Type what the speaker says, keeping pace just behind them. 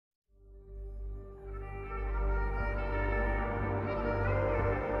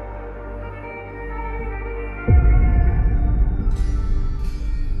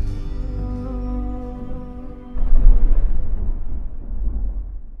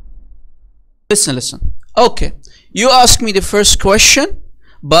Listen. Okay, you ask me the first question,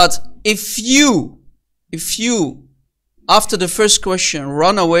 but if you after the first question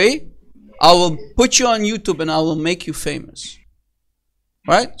run away, I will put you on YouTube and I will make you famous.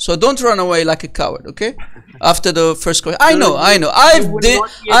 Right? So don't run away like a coward, okay? After the first question. I know.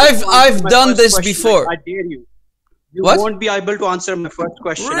 I've done this before. I dare you. You What? won't be able to answer my first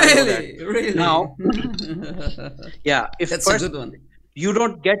question. Really? Now, yeah, if That's first a good one. you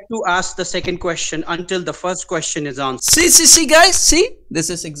don't get to ask the second question until the first question is answered. See, guys, see? This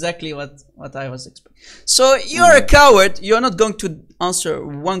is exactly what I was expecting. So you're a coward. You're not going to answer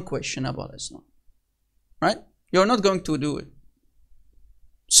one question about Islam, right? You're not going to do it.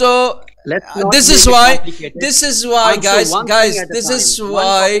 So this is why, guys, this is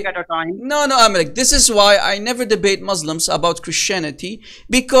why, no, Aamirik, this is why I never debate Muslims about Christianity,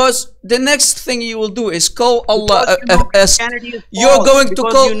 because the next thing you will do is call Allah as you're going to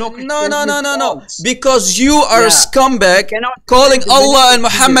call, no, because you are a scumbag calling Allah and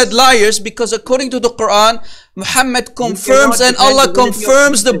Muhammad liars, because according to the Quran, Muhammad confirms and Allah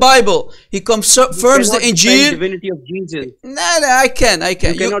confirms the Bible. He confirms the Injil. No, I can.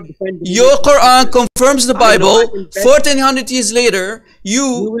 Your Quran confirms the Bible. 1400 years later,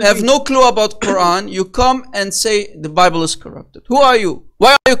 you have no clue about Quran. You come and say the Bible is corrupted. Who are you?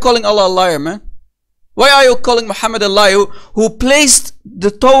 Why are you calling Allah a liar, man? Why are you calling Muhammad a liar who placed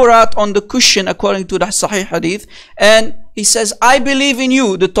the Torah on the cushion according to the Sahih Hadith, and he says, I believe in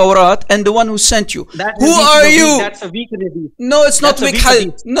you, the Torah, and the one who sent you. Who are you? That's a weak hadith. No, it's not weak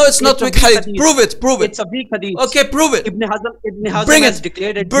hadith. No, it's not weak hadith. Prove it. It's a weak hadith. Okay, prove it. Ibn Hazm has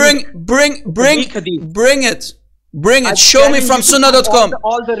declared it. Bring it. Show me from Sunnah.com.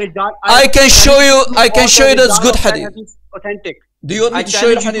 I can show you that's good hadith. Authentic. Do you want me to show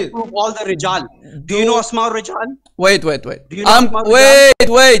you the hadith? Prove all the Rijal. Do you know Asma Rijal? Wait. Do you know Wait.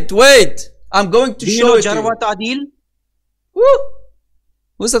 I'm going to show it to you. Jarwa Ta'dil?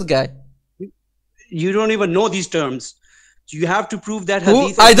 Who's that guy? You don't even know these terms. You have to prove that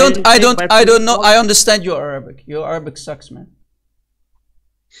hadith. I don't know. I understand your Arabic. Your Arabic sucks, man.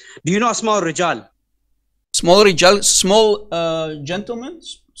 Do you know Asma Rijal? Small Rijal, small gentlemen,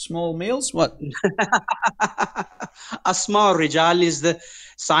 small males. What? Asma Rijal is the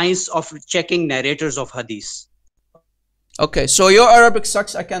science of checking narrators of hadith. Okay, so your Arabic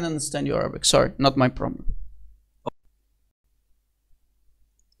sucks. I can't understand your Arabic. Sorry, not my problem.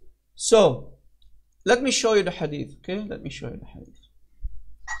 So, let me show you the hadith, okay? Let me show you the hadith.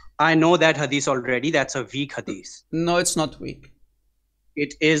 I know that hadith already. That's a weak hadith. No, it's not weak.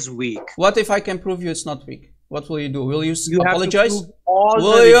 It is weak. What if I can prove you it's not weak? What will you do? Will you apologize?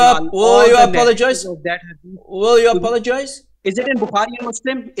 Will you apologize? Will you apologize? Is it in Bukhari or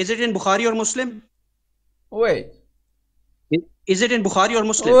Muslim? Is it in Bukhari or Muslim? Wait. Is it in Bukhari or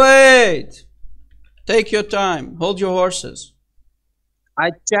Muslim? Wait. Take your time. Hold your horses.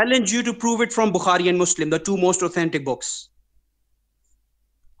 I challenge you to prove it from Bukhari and Muslim, the two most authentic books.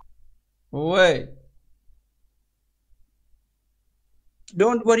 Wait.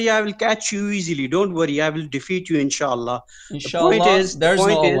 Don't worry, I will catch you easily. Don't worry, I will defeat you, inshallah. Inshallah, there's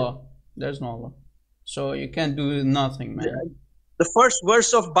no Allah. There's no Allah. So you can't do nothing, man. The first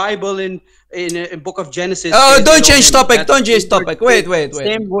verse of Bible in book of Genesis. Oh, don't change topic. Don't change topic. Wait.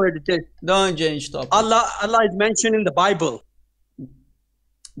 Same word. Don't change topic. Allah is mentioned in the Bible.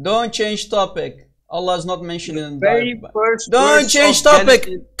 Don't change topic. Allah is not mentioned in the Bible. Don't change topic.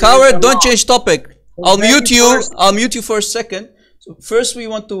 Coward, don't change topic. I'll mute you. I'll mute you for a second. So first we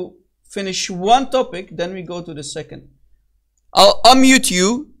want to finish one topic, then we go to the second. I'll unmute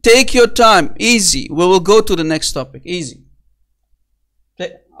you. Take your time. Easy. We will go to the next topic. Easy.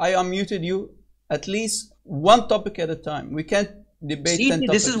 I unmuted you. At least one topic at a time. We can't debate 10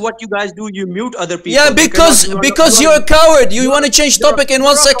 topics. This is what you guys do. You mute other people. Yeah, because you're a coward. You want to change topic in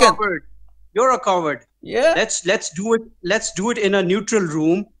 1 second. You're a coward. Yeah. Let's do it. Let's do it in a neutral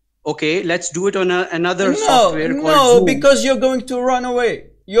room. Okay. Let's do it on another software called Zoom. Because you're going to run away.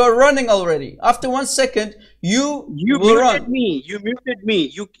 You're running already. After 1 second, you will run. You muted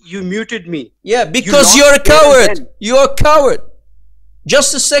me. You muted me. Yeah, because you're a coward. You're a coward.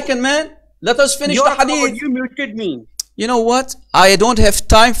 Just a second, man. Let us finish the hadith. You muted me. You know what? I don't have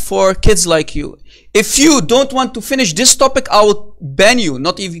time for kids like you. If you don't want to finish this topic, I will ban you,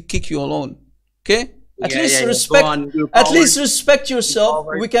 not even kick you alone. Okay? At least respect yourself.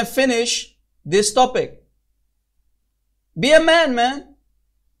 We can finish this topic. Be a man, man.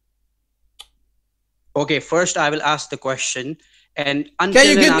 Okay, first I will ask the question, and can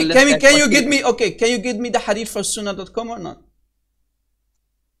you give me the hadith for Sunnah.com or not?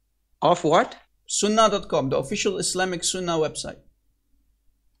 Of what? Sunnah.com, the official Islamic Sunnah website.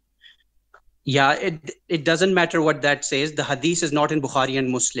 Yeah, it doesn't matter what that says. The hadith is not in Bukhari and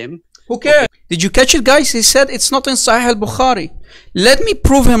Muslim. Who cares? Did you catch it, guys? He said it's not in Sahih al-Bukhari. Let me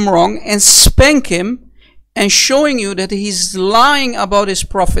prove him wrong and spank him and showing you that he's lying about his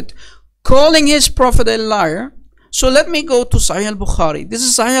prophet, calling his prophet a liar. So let me go to Sahih al-Bukhari. This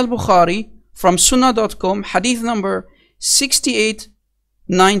is Sahih al-Bukhari from sunnah.com, hadith number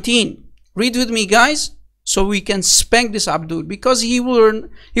 6819. Read with me, guys, so we can spank this Abdul, because he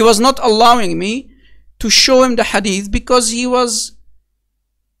was not allowing me to show him the hadith because he was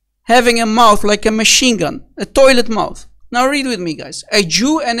having a mouth like a machine gun, a toilet mouth. Now read with me, guys. A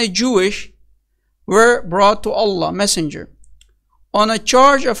Jew and a Jewish were brought to Allah Messenger on a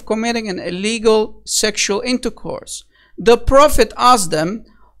charge of committing an illegal sexual intercourse. The Prophet asked them,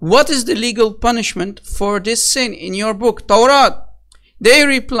 what is the legal punishment for this sin in your book, Torah? They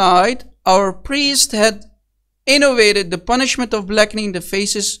replied, our priest had innovated the punishment of blackening the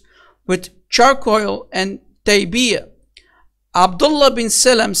faces with charcoal and taybiyah. Abdullah bin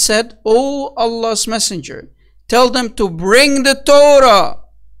Salam said, O Allah's Messenger, tell them to bring the Torah.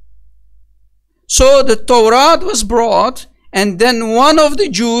 So the Torah was brought, and then one of the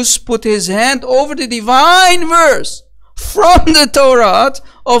Jews put his hand over the divine verse from the Torah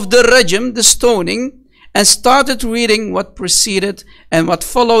of the rajm, the stoning, and started reading what preceded and what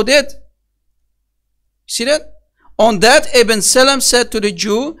followed it. See that? On that, Ibn Salam said to the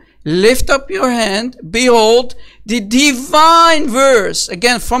Jew, lift up your hand, behold, the divine verse,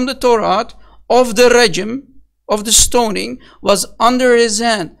 again from the Torah, of the rajm, of the stoning, was under his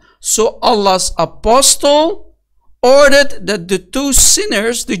hand. So Allah's apostle ordered that the two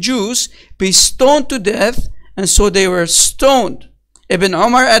sinners, the Jews, be stoned to death, and so they were stoned. Ibn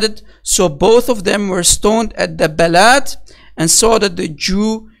Umar added, so both of them were stoned at the Balat, and saw that the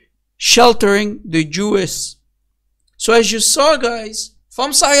Jew sheltering the Jewess. So as you saw, guys,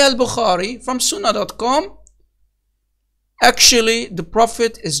 from Sahih al-Bukhari, from sunnah.com, actually the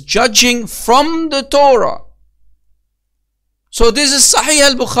Prophet is judging from the Torah. So this is Sahih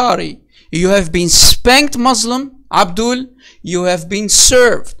al-Bukhari. You have been spanked, Muslim, Abdul. You have been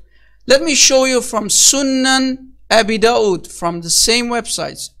served. Let me show you from Sunan Abi Dawood, from the same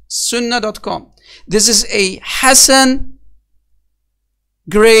website, sunnah.com. This is a Hasan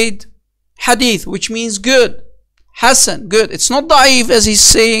grade hadith, which means good. Hasan, good. It's not da'if as he's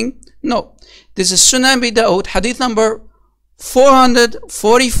saying. No. This is Sunan Abi Dawood, hadith number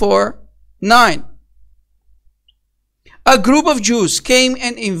 444-9. A group of Jews came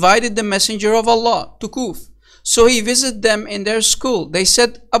and invited the Messenger of Allah to Kuf. So he visited them in their school. They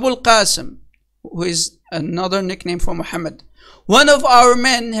said, Abul Qasim, who is another nickname for Muhammad, one of our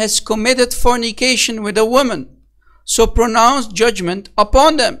men has committed fornication with a woman. So pronounce judgment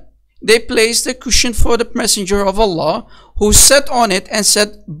upon them. They placed a cushion for the Messenger of Allah, who sat on it and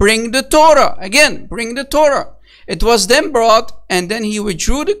said, bring the Torah. Again, bring the Torah. It was then brought, and then he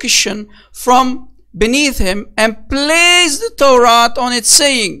withdrew the cushion from beneath him and placed the Torah on it,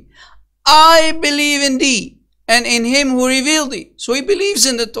 saying, I believe in thee and in him who revealed thee. So he believes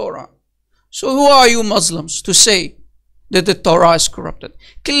in the Torah. So who are you Muslims to say that the Torah is corrupted?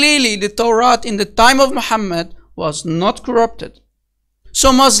 Clearly the Torah in the time of Muhammad was not corrupted.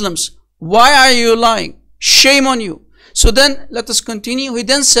 So Muslims, why are you lying? Shame on you. So then let us continue. He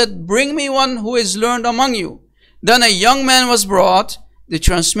then said, bring me one who is learned among you. Then a young man was brought. They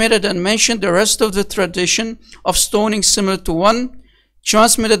transmitted and mentioned the rest of the tradition of stoning, similar to one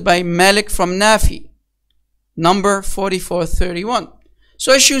transmitted by Malik from Nafi, number 4431.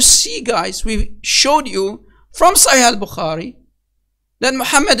 So as you see, guys, we showed you from Sahih al-Bukhari that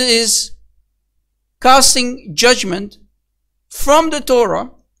Muhammad is casting judgment from the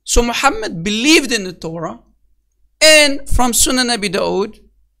Torah. So Muhammad believed in the Torah. And from Sunan Abi Dawood,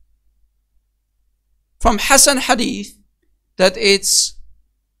 from Hasan Hadith, that it's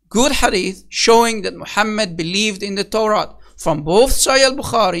good hadith showing that Muhammad believed in the Torah, from both Sahih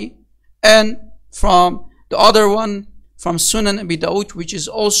al-Bukhari and from the other one from Sunan Abi Dawood, which is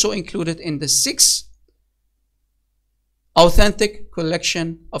also included in the 6th authentic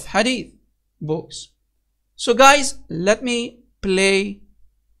collection of hadith books. So guys, let me play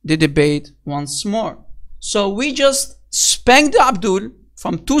the debate once more. So we just spanked Abdul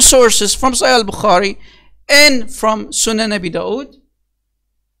from two sources, from Sahih al-Bukhari and from Sunan Abi Dawood.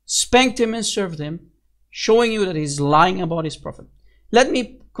 Spanked him and served him, showing you that he's lying about his prophet. Let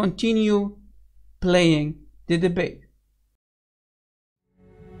me continue playing the debate.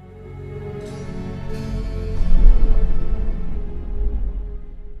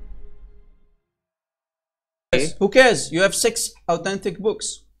 Who cares? You have 6 authentic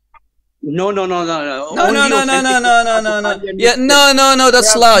books. No. No. Yeah, no.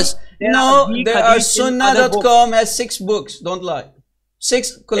 That's lies. No, weak there are hadith in other books. Sunnah.com has 6 books. Don't lie.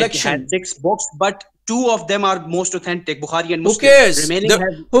 6 It collection. has 6 books, but 2 of them are most authentic, Bukhari and Who Muslim. cares?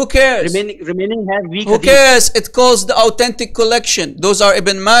 Who cares? Remaining have weak Who hadith. cares? It calls the authentic collection. Those are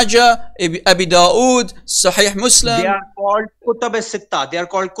Ibn Majah, Abi Dawood, Sahih Muslim. They are called Kutub as-Sitta. They are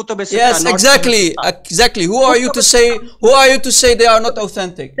called Kutub as-Sitta. Yes, exactly. Exactly. Who are you to say? Who are you to say they are not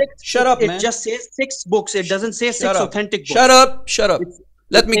authentic? Shut up, man. It just says 6 books. It doesn't say 6 authentic books. Shut up. Shut up.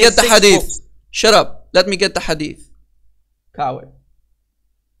 Let me get the hadith. Books. Shut up. Let me get the hadith. Coward.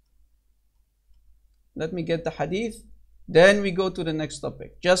 Let me get the hadith. Then we go to the next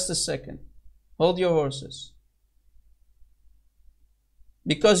topic. Just a second. Hold your horses.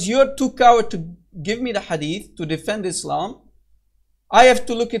 Because you're too coward to give me the hadith to defend Islam, I have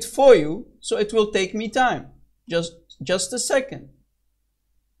to look it for you, so it will take me time. Just a second.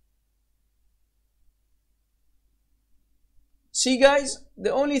 See, guys,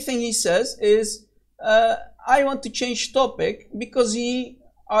 the only thing he says is, I want to change topic because he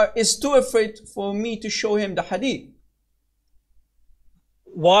is too afraid for me to show him the hadith.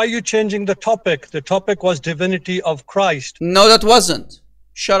 Why are you changing the topic? The topic was divinity of Christ. No, that wasn't.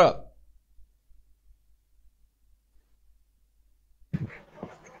 Shut up.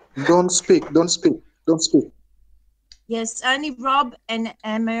 Don't speak. Don't speak. Don't speak. Yes, only Rob and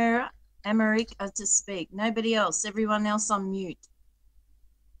Aamirik are to speak. Nobody else. Everyone else on mute.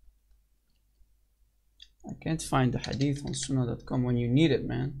 I can't find the hadith on sunnah.com when you need it,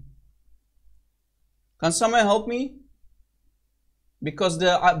 man. Can someone help me? Because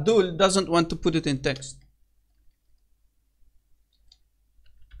the Abdul doesn't want to put it in text.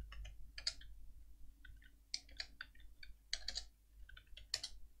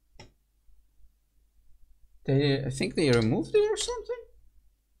 I think they removed it or something.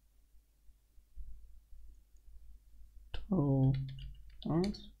 Oh,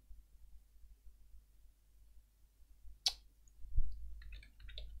 alright.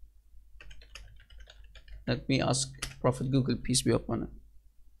 Let me ask Prophet Google, peace be upon him.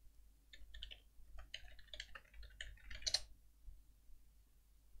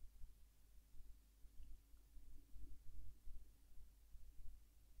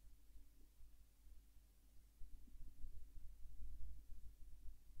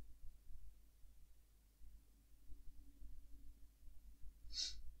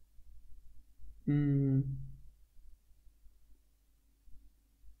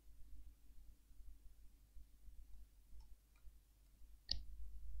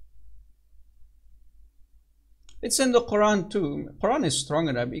 It's in the Quran too. Quran is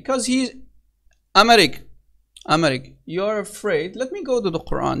stronger because he's Aamirik, you're afraid. Let me go to the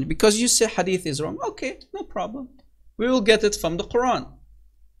Quran because you say hadith is wrong. Okay, no problem. We will get it from the Quran.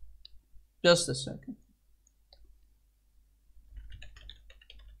 Just a second.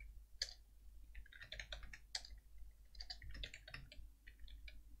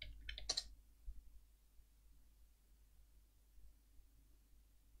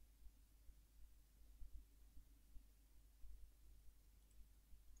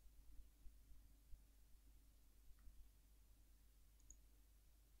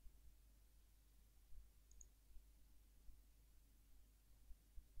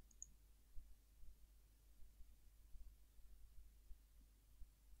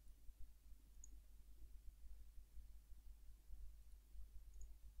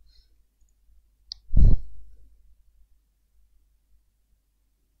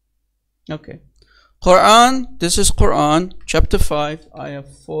 Okay. Quran, this is Quran, chapter 5, ayah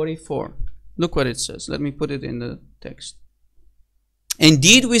 44. Look what it says. Let me put it in the text.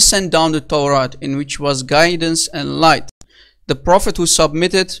 Indeed, we sent down the Torah in which was guidance and light. The prophet who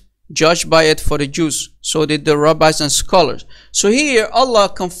submitted judged by it for the Jews. So did the rabbis and scholars. So here Allah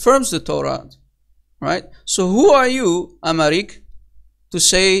confirms the Torah. Right? So who are you, Aamirik, to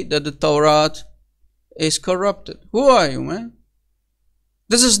say that the Torah is corrupted? Who are you, man?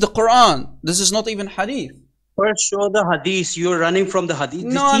 This is the Quran. This is not even hadith. First show the hadith. You're running from the hadith.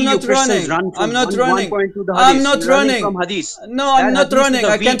 No, I'm not running. I'm not running. I'm not running. From hadith. No, I'm not running.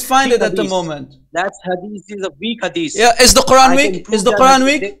 I can't find it at the moment. That hadith is a weak hadith. Yeah, is the Quran weak? Is the Quran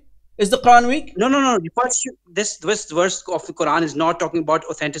weak? Is the Quran weak? No. First, this verse of the Quran is not talking about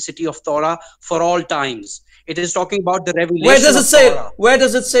authenticity of Torah for all times. It is talking about the revelation. Where does it say it? Where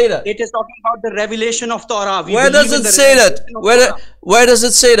does it say that? It is talking about the revelation of Torah. Where does it say that? Where does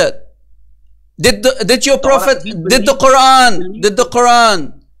it say that? Did your prophet? Did the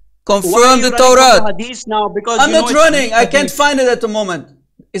Quran confirm the Torah? I'm not running. I can't find it at the moment.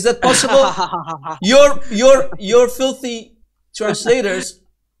 Is that possible? Your filthy translators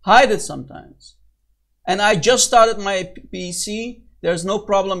hide it sometimes. And I just started my PC there's no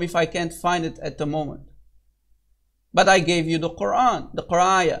problem if I can't find it at the moment. But I gave you the Quran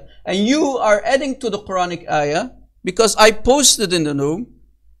ayah. And you are adding to the Quranic ayah because I posted in the room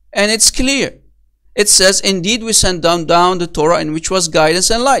and it's clear. It says, indeed we sent down the Torah in which was guidance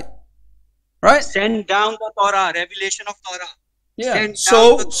and light. Right? Send down the Torah, revelation of Torah. Yeah. It is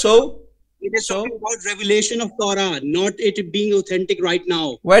So talking about revelation of Torah, not it being authentic right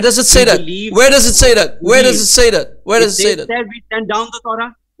now. where does it say that? Where does it say that? Where does it say that? Where does it say that? It said we send down the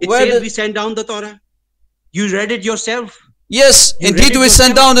Torah. It Where says did- we send down the Torah. You read it yourself? Yes, You indeed read it we sent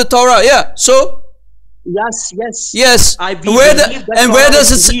yourself? down the Torah. Yeah. So Yes, yes. yes. I And believe where that and where Torah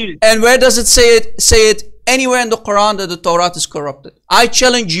does it is say, revealed. and where does it say it anywhere in the Quran that the Torah is corrupted? I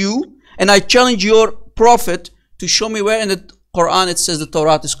challenge you and I challenge your prophet to show me where in the Quran it says the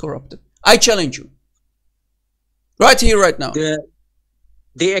Torah is corrupted. I challenge you. Right here, right now.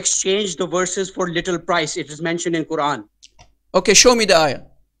 They exchanged the verses for little price. It is mentioned in Quran. Okay, show me the ayah.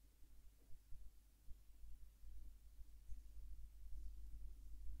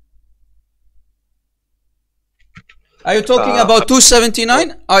 Are you talking about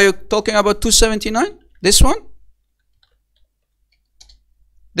 279? Are you talking about 279? This one?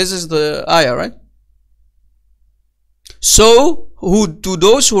 This is the ayah, right? So, to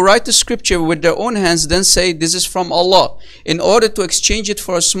those who write the scripture with their own hands then say, this is from Allah, in order to exchange it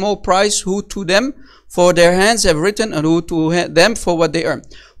for a small price, who to them for their hands have written, and who to them for what they earn.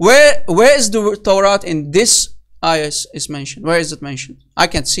 Where is the Torah in this ayah is mentioned? Where is it mentioned? I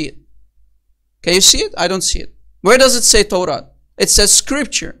can't see it. Can you see it? I don't see it. Where does it say Torah? It says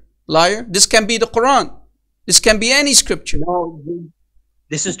scripture. Liar. This can be the Quran. This can be any scripture. No,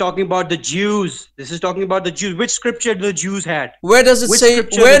 this is talking about the Jews. This is talking about the Jews. Which scripture the Jews had? Where does it Which say?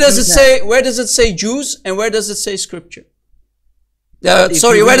 scripture Where the does it Jews say? Where does it say Jews? And where does it say scripture? If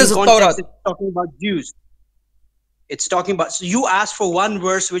Sorry, you where read does in it context, Torah? it's talking about Jews. It's talking about. So you asked for one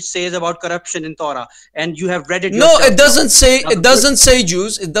verse which says about corruption in Torah, and you have read it. No, yourself it doesn't say. Now, It doesn't say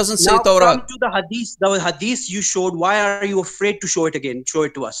Jews. It doesn't say now Torah. come to the hadith. The hadith you showed. Why are you afraid to show it again? Show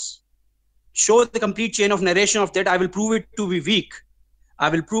it to us. Show the complete chain of narration of that. I will prove it to be weak. I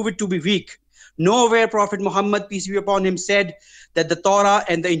will prove it to be weak. Nowhere Prophet Muhammad, peace be upon him, said that the Torah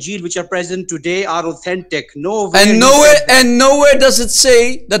and the Injil which are present today are authentic. Nowhere. And he nowhere said that. and nowhere does it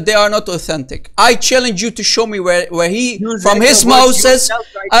say that they are not authentic. I challenge you to show me where he You from read his the mouth verse says. yourself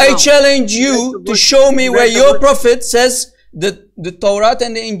right I now. challenge You read you the to verse- show me you where read the your verse. prophet says that the Torah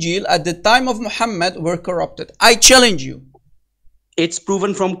and the Injil at the time of Muhammad were corrupted. I challenge you. It's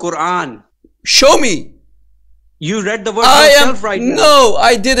proven from Quran. Show me. You read the verse I am yourself right now. no,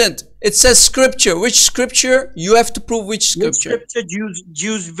 I didn't. It says scripture. Which scripture? You have to prove which Which scripture. scripture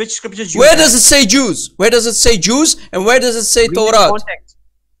Jews, which scripture Jews? Where does it say Jews? Where does it say Jews? And where does it say Read it in Torah? context.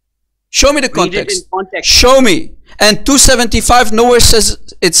 Show me the Read it in context. context. Show me. And 275 nowhere says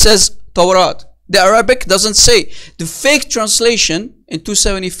it says Torah. The Arabic doesn't say. The fake translation in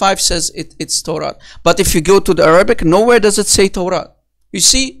 275 says it's Torah. But if you go to the Arabic, nowhere does it say Torah. You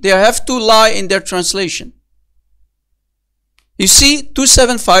see, they have to lie in their translation. You see,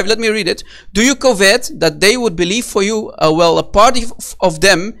 275, let me read it. Do you covet that they would believe for you? Well, a party of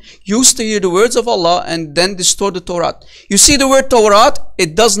them used to hear the words of Allah and then distort the Torah. You see the word Torah,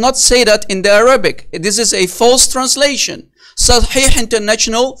 it does not say that in the Arabic. This is a false translation. Sahih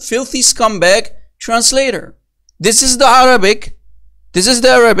International, filthy scumbag translator. This is the Arabic. This is the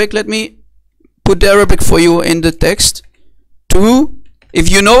Arabic. Let me put the Arabic for you in the text.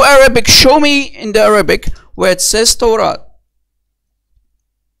 If you know Arabic, show me in the Arabic where it says Torah.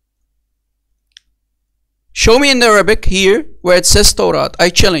 Show me in the Arabic here where it says Torah. I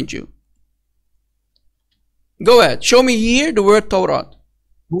challenge you. Go ahead. Show me here the word Torah.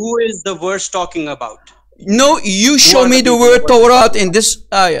 Who is the verse talking about? No, you show are me the the people word who are Torah in this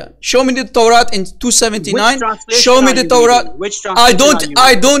ayah. Show me the Torah in 279. Which translation Show me are the you Torah. reading? Which translation are you I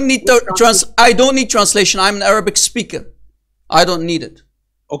reading? don't need Which I don't need translation. I'm an Arabic speaker. I don't need it.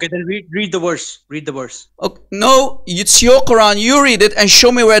 Okay, then read the verse. Read the verse. Okay, no, it's your Quran. You read it and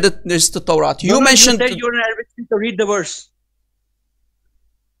show me where there's the Torah. You mentioned. You said you're an Arabic speaker. Read the verse.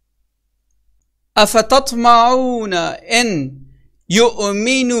 أفتطمعون إن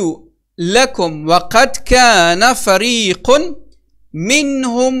يؤمنوا لكم وقد كان فريق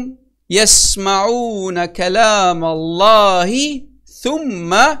منهم يسمعون كلام الله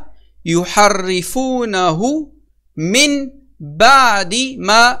ثم يحرفونه من بعد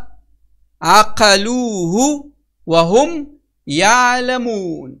ما عقلوه وهم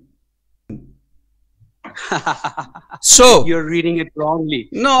يعلمون. So You're reading it wrongly.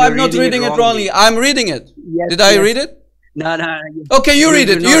 no, You're I'm not reading it wrongly. I'm reading it. Yes, Did I yes. read it? No, no. Okay, you read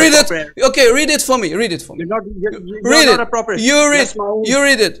it. You're You not read a it. proper- Okay, read it for me. Read it for me. You're Read not it. a proper. You read. Yasma'un. You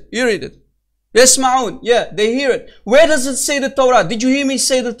read it. You read it. Yasma'un. Yeah, they hear it. Where does it say the Torah? Did you hear me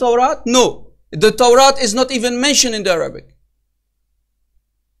say the Torah? No. The Torah is not even mentioned in the Arabic.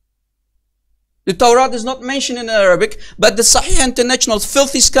 The Torah is not mentioned in Arabic, but the Sahih International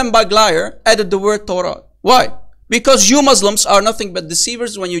filthy scumbag liar added the word Torah. Why? Because you Muslims are nothing but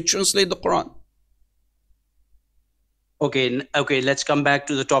deceivers when you translate the Quran. Okay, let's come back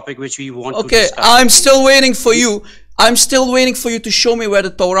to the topic which we want to Okay, discuss. I'm still waiting for you. I'm still waiting for you to show me where the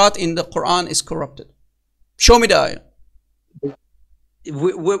Torah in the Quran is corrupted. Show me the ayah.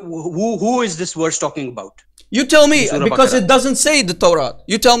 Who is this verse talking about? You tell me, Surah because Baqarah. it doesn't say the Torah.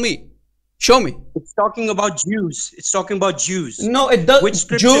 You tell me. Show me. It's talking about Jews. It's talking about Jews. No, it does. Which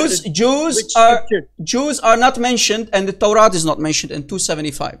scripture? Jews are not mentioned, and the Torah is not mentioned in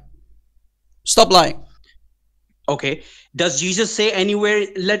 275. Stop lying. Okay. Does Jesus say anywhere?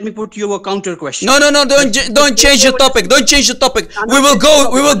 Let me put you a counter question. No, don't change the topic. Don't change the topic. We will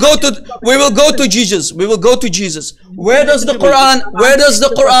go to Jesus. We will go to Jesus. Where does the Quran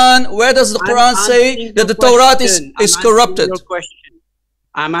say that the Torah is corrupted?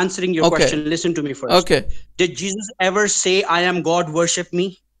 I'm answering your question. Listen to me first. Okay. Did Jesus ever say, I am God, worship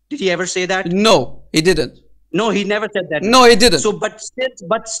me? Did he ever say that? No, he didn't. No, he never said that. No, he didn't. So, but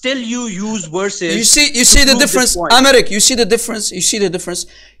still you use verses. You see the difference, Aamirik. You see the difference.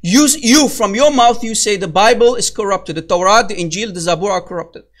 You from your mouth, you say the Bible is corrupted. The Torah, the Injil, the Zabur are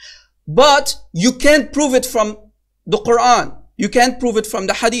corrupted. But you can't prove it from the Quran. You can't prove it from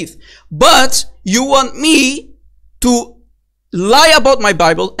the Hadith. But you want me to lie about my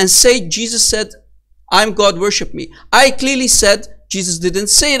Bible and say Jesus said, I'm God, worship me. I clearly said Jesus didn't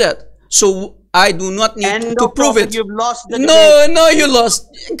say that. So I do not need to prove it. You've lost the no, you lost.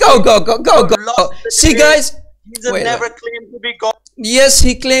 Go. See, guys. Jesus never claimed to be God. Yes,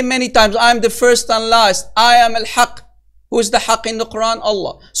 he claimed many times. I am the first and last. I am al-Haq. Who is the Haq in the Quran?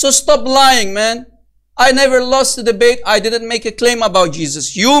 Allah. So stop lying, man. I never lost the debate. I didn't make a claim about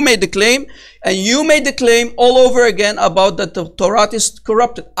Jesus. You made the claim, and you made the claim all over again about that the Torah is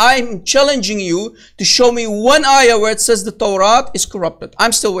corrupted. I'm challenging you to show me one ayah where it says the Torah is corrupted.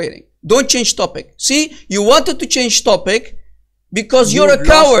 I'm still waiting. Don't change topic. See, you wanted to change topic because you're a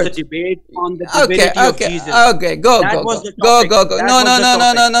coward. Lost the debate on the divinity of Jesus. Okay, go. No.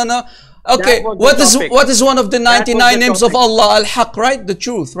 Okay, what is one of the 99 names of Allah? Al-Haq, right? The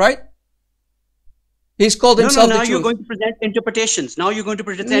truth, right? He's called himself the truth. Now you're going to present interpretations. No.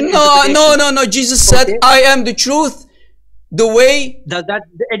 Jesus said, I am the truth. The way...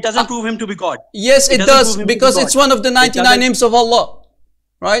 It doesn't prove him to be God. Yes, it does, because it's one of the 99 names of Allah.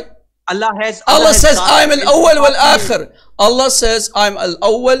 Right? Allah says, I'm al-awwal wal-akhir. Allah says, I'm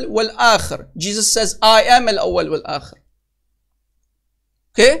al-awwal wal-akhir. Jesus says, I am al-awwal wal-akhir.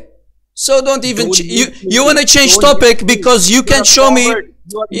 Okay? So don't even... You want to change topic because you can show me...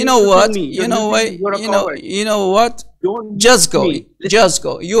 You know what? Just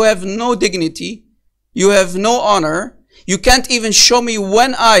go. You have no dignity. You have no honor. You can't even show me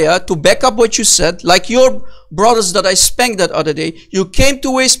one ayah to back up what you said. Like your brothers that I spanked that other day. You came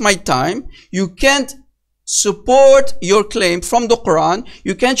to waste my time. You can't support your claim from the Quran.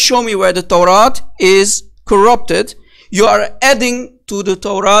 You can't show me where the Torah is corrupted. You are adding to the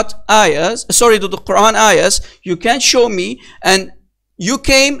Torah ayahs, to the Quran ayahs. You can't show me, and you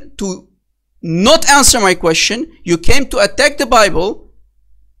came to not answer my question. You came to attack the Bible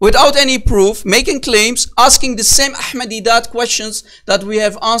without any proof, making claims, asking the same Ahmadidat questions that we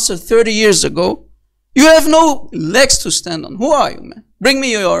have answered 30 years ago. You have no legs to stand on. Who are you, man? Bring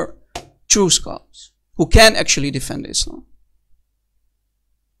me your true scholars who can actually defend Islam.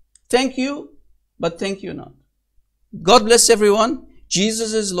 Thank you, but thank you not. God bless everyone.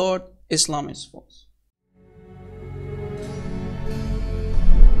 Jesus is Lord. Islam is false.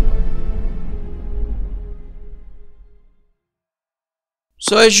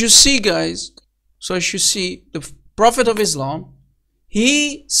 So as you see, guys, the Prophet of Islam,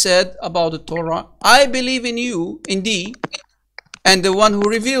 he said about the Torah, I believe in you, in thee, and the one who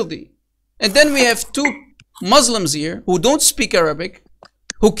revealed thee. And then we have two Muslims here who don't speak Arabic,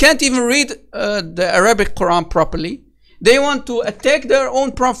 who can't even read the Arabic Quran properly. They want to attack their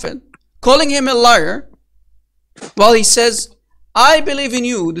own Prophet, calling him a liar, while he says, I believe in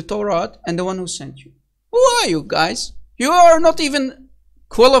you, the Torah, and the one who sent you. Who are you guys? You are not even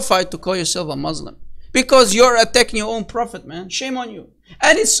qualified to call yourself a Muslim because you're attacking your own Prophet, man. Shame on you.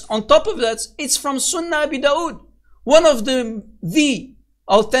 And it's on top of that, it's from Sunnah Abi Dawood, one of the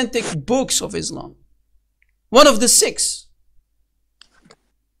authentic books of Islam, one of the 6.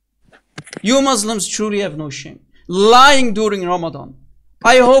 You Muslims truly have no shame. lying during Ramadan.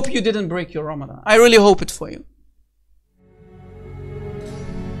 I hope you didn't break your Ramadan. I really hope it for you.